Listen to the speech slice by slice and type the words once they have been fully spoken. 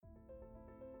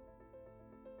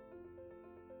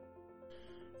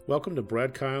Welcome to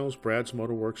Brad Kyle's Brad's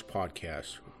Motorworks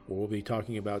podcast, where we'll be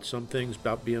talking about some things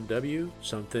about BMW,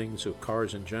 some things of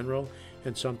cars in general,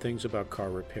 and some things about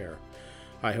car repair.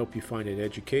 I hope you find it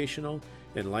educational,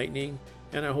 enlightening,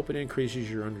 and I hope it increases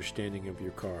your understanding of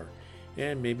your car.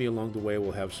 And maybe along the way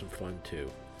we'll have some fun too.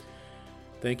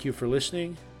 Thank you for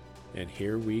listening, and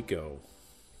here we go.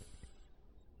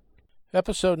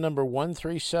 Episode number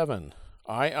 137.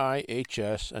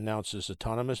 IIHS announces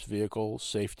Autonomous Vehicle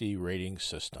Safety Rating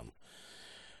System.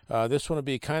 This one will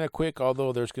be kind of quick,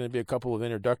 although there's going to be a couple of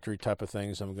introductory type of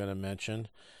things I'm going to mention.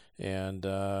 And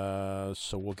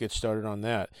so we'll get started on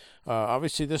that.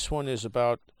 Obviously, this one is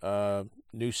about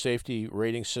new safety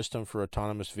rating system for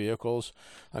autonomous vehicles.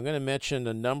 I'm going to mention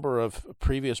a number of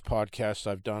previous podcasts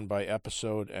I've done by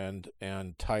episode and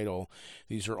title.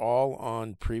 These are all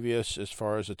on previous as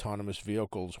far as autonomous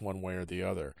vehicles, one way or the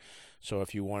other. So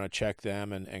if you want to check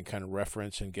them and kind of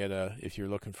reference and if you're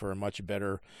looking for a much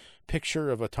better picture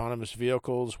of autonomous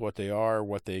vehicles, what they are,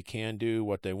 what they can do,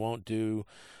 what they won't do,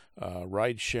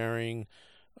 ride sharing,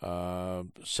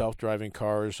 self-driving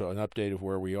cars, an update of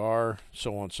where we are,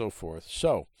 so on and so forth.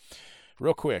 So,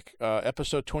 real quick,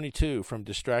 episode 22, From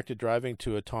Distracted Driving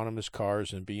to Autonomous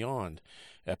Cars and Beyond.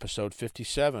 Episode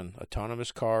 57,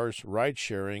 Autonomous Cars, Ride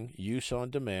Sharing, Use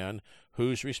on Demand,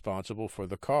 Who's Responsible for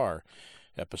the Car?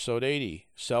 Episode 80,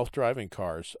 Self-Driving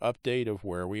Cars, Update of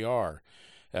Where We Are.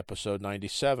 Episode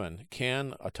 97,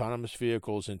 Can Autonomous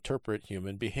Vehicles Interpret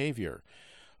Human Behavior?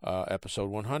 Episode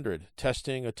 100,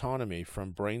 Testing Autonomy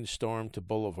from Brainstorm to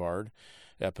Boulevard.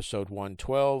 Episode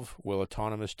 112, Will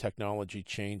Autonomous Technology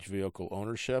Change Vehicle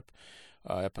Ownership?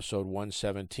 Episode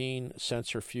 117,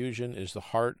 Sensor Fusion is the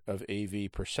Heart of AV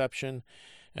Perception.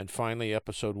 And finally,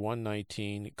 episode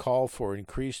 119, Call for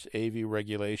Increased AV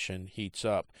Regulation Heats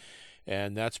Up.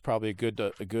 And that's probably a good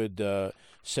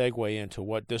segue into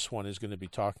what this one is going to be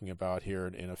talking about here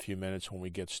in a few minutes when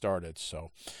we get started. So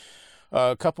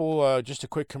just a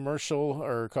quick commercial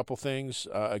or a couple things.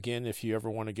 Again, if you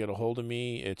ever want to get a hold of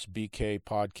me, it's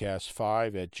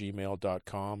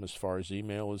bkpodcast5@gmail.com as far as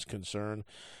email is concerned.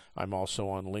 I'm also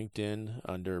on LinkedIn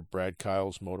under Brad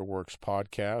Kyle's Motorworks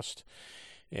Podcast.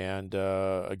 And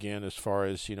again, as far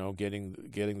as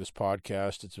getting this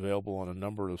podcast, it's available on a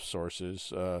number of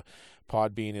sources.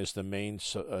 Podbean is the main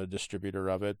distributor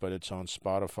of it, but it's on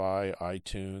Spotify,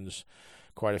 iTunes,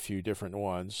 quite a few different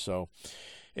ones. So,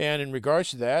 and in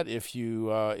regards to that, if you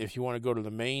want to go to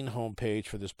the main homepage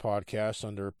for this podcast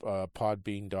under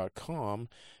podbean.com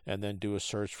and then do a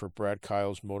search for Brad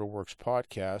Kyle's Motorworks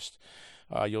Podcast,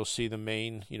 you'll see the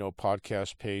main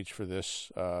podcast page for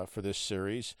this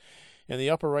series. In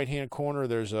the upper right-hand corner,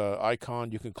 there's an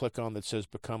icon you can click on that says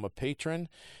Become a Patron,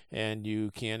 and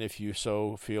you can, if you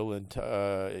so feel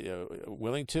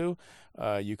willing to,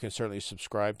 you can certainly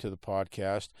subscribe to the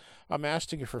podcast. I'm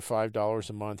asking you for $5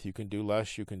 a month. You can do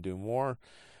less, you can do more.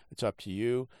 It's up to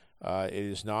you. It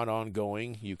is not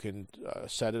ongoing. You can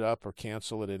set it up or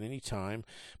cancel it at any time.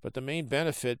 But the main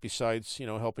benefit, besides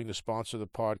helping to sponsor the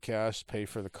podcast, pay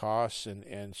for the costs,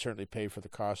 and certainly pay for the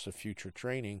costs of future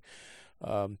training,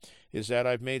 is that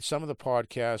I've made some of the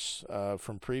podcasts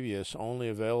from previous only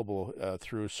available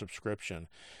through subscription.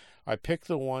 I pick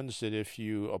the ones that if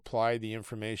you apply the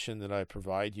information that I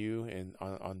provide you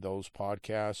on those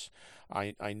podcasts,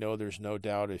 I know there's no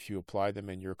doubt if you apply them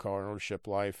in your car ownership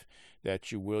life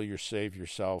that you will save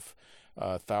yourself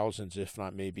thousands, if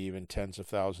not maybe even tens of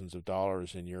thousands of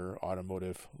dollars in your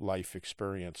automotive life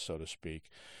experience, so to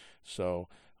speak. So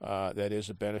that is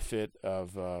a benefit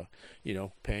of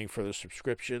paying for the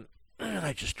subscription.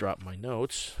 I just dropped my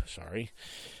notes. Sorry.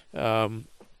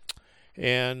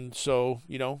 And so,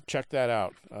 check that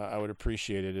out. I would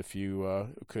appreciate it if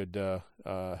you could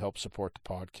help support the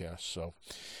podcast. So,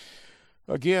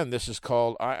 again, this is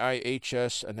called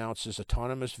IIHS Announces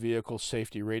Autonomous Vehicle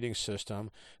Safety Rating System.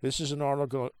 This is an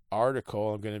article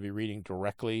I'm going to be reading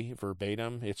directly,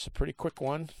 verbatim. It's a pretty quick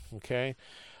one, okay?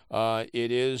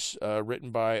 It is written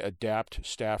by Adapt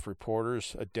staff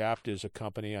reporters. Adapt is a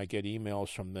company. I get emails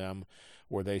from them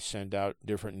where they send out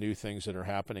different new things that are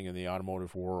happening in the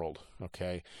automotive world.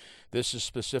 Okay, this is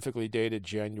specifically dated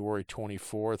January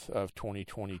 24th of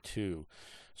 2022.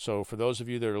 So for those of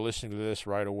you that are listening to this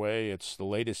right away, it's the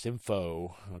latest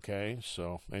info. Okay,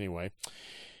 so anyway,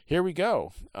 here we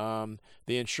go. The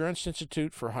Insurance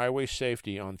Institute for Highway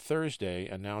Safety on Thursday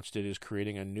announced it is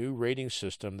creating a new rating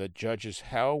system that judges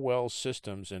how well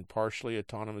systems in partially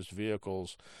autonomous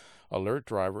vehicles alert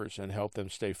drivers and help them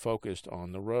stay focused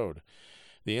on the road.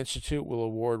 The Institute will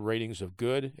award ratings of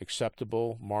good,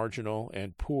 acceptable, marginal,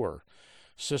 and poor.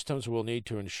 Systems will need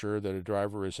to ensure that a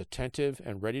driver is attentive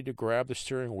and ready to grab the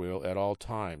steering wheel at all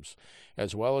times,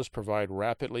 as well as provide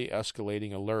rapidly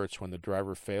escalating alerts when the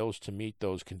driver fails to meet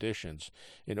those conditions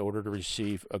in order to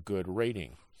receive a good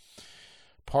rating.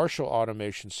 Partial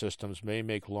automation systems may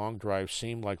make long drives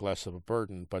seem like less of a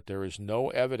burden, but there is no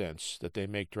evidence that they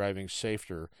make driving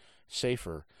safer,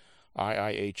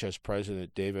 IIHS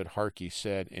President David Harkey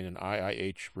said in an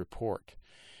IIH report.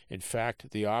 In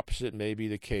fact, the opposite may be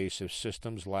the case if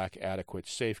systems lack adequate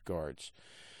safeguards.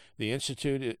 The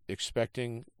Institute is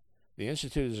expecting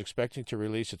to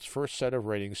release its first set of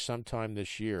ratings sometime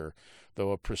this year,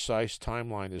 though a precise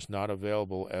timeline is not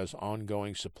available as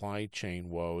ongoing supply chain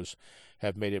woes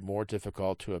have made it more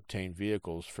difficult to obtain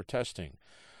vehicles for testing.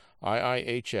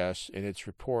 IIHS, in its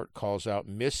report, calls out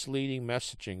misleading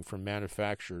messaging from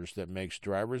manufacturers that makes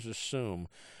drivers assume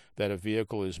that a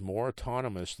vehicle is more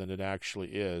autonomous than it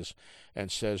actually is,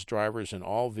 and says drivers in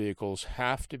all vehicles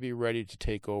have to be ready to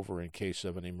take over in case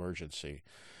of an emergency.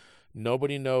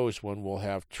 Nobody knows when we'll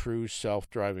have true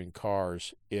self-driving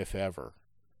cars, if ever.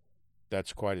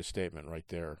 That's quite a statement right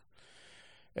there.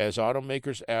 As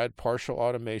automakers add partial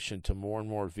automation to more and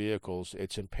more vehicles,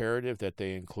 it's imperative that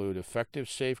they include effective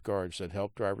safeguards that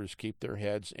help drivers keep their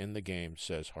heads in the game,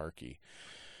 says Harkey.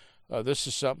 This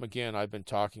is something, again, I've been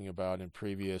talking about in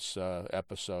previous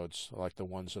episodes, like the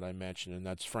ones that I mentioned, and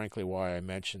that's frankly why I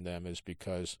mentioned them, is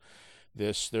because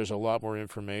there's a lot more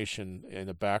information in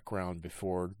the background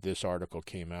before this article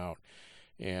came out,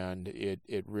 and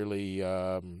it really...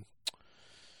 the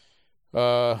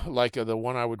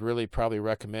one I would really probably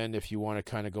recommend if you want to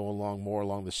kind of go more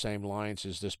along the same lines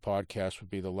is this podcast would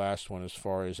be the last one as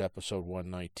far as episode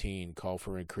 119, Call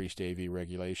for Increased AV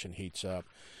Regulation Heats Up.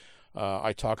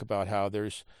 I talk about how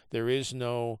there is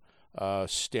no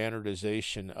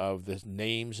standardization of the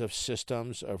names of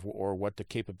systems or what the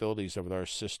capabilities of our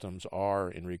systems are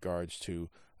in regards to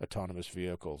autonomous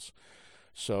vehicles.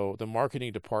 So the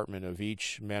marketing department of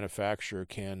each manufacturer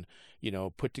can,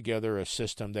 put together a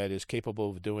system that is capable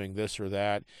of doing this or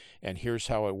that, and here's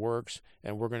how it works,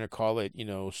 and we're going to call it,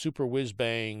 super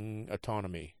whiz-bang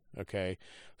autonomy, okay?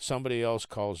 Somebody else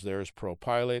calls theirs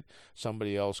ProPilot,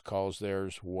 somebody else calls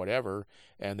theirs whatever,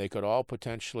 and they could all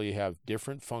potentially have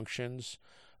different functions,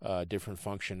 different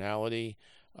functionality,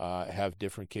 have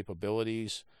different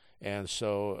capabilities. And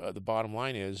so the bottom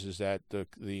line is that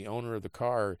the owner of the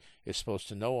car is supposed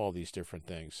to know all these different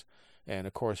things. And,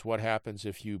 of course, what happens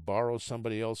if you borrow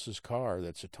somebody else's car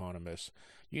that's autonomous?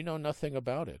 You know nothing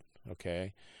about it,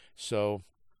 okay? So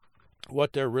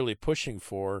what they're really pushing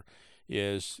for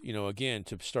is, again,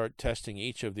 to start testing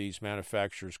each of these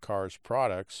manufacturers' cars'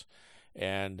 products.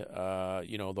 And,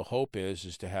 the hope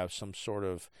is to have some sort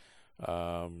of,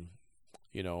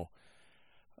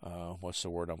 what's the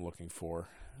word I'm looking for?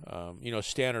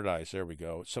 Standardized, there we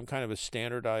go. Some kind of a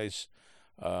standardized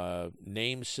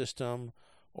name system,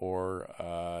 or,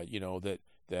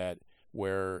 that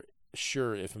where,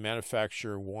 sure, if a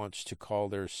manufacturer wants to call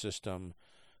their system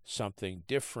something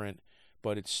different,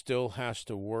 but it still has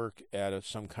to work at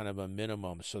some kind of a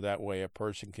minimum, so that way a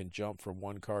person can jump from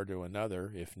one car to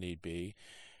another, if need be,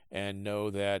 and know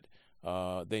that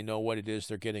they know what it is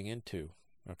they're getting into,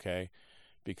 okay?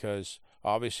 Because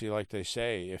obviously, like they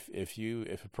say, if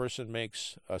a person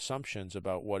makes assumptions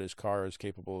about what his car is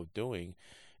capable of doing,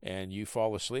 and you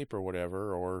fall asleep or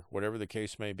whatever the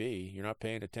case may be, you're not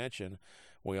paying attention.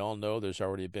 We all know there's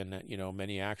already been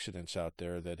many accidents out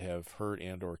there that have hurt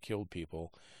and or killed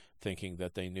people, thinking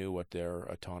that they knew what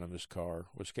their autonomous car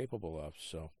was capable of.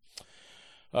 So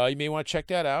you may want to check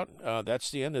that out.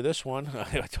 That's the end of this one.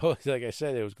 Like I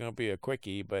said, it was going to be a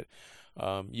quickie, but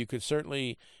you could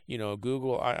certainly,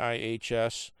 Google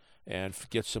IIHS and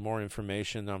get some more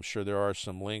information. I'm sure there are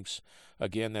some links.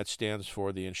 Again, that stands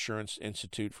for the Insurance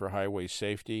Institute for Highway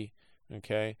Safety,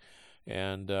 okay?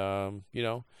 And,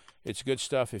 it's good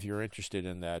stuff if you're interested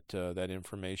in that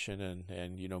information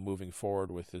and moving forward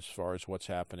with as far as what's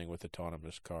happening with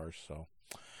autonomous cars. So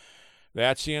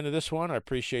that's the end of this one. I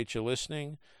appreciate you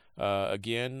listening.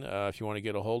 Again, if you want to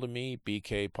get a hold of me,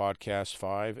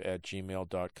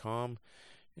 bkpodcast5@gmail.com.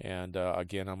 And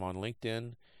again, I'm on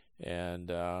LinkedIn.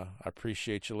 And I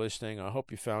appreciate you listening. I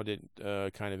hope you found it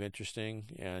kind of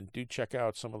interesting. And do check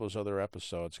out some of those other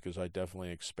episodes, because I definitely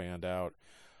expand out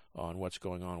on what's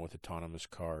going on with autonomous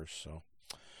cars. So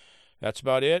that's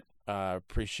about it. I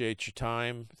appreciate your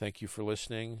time. Thank you for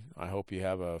listening. I hope you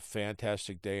have a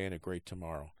fantastic day and a great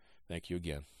tomorrow. Thank you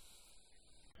again.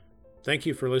 Thank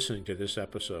you for listening to this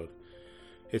episode.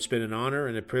 It's been an honor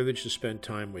and a privilege to spend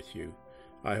time with you.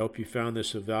 I hope you found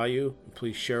this of value.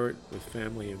 Please share it with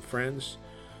family and friends.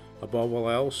 Above all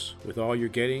else, with all you're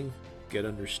getting, get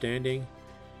understanding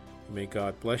May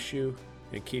God bless you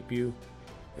and keep you,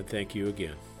 and thank you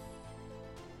again.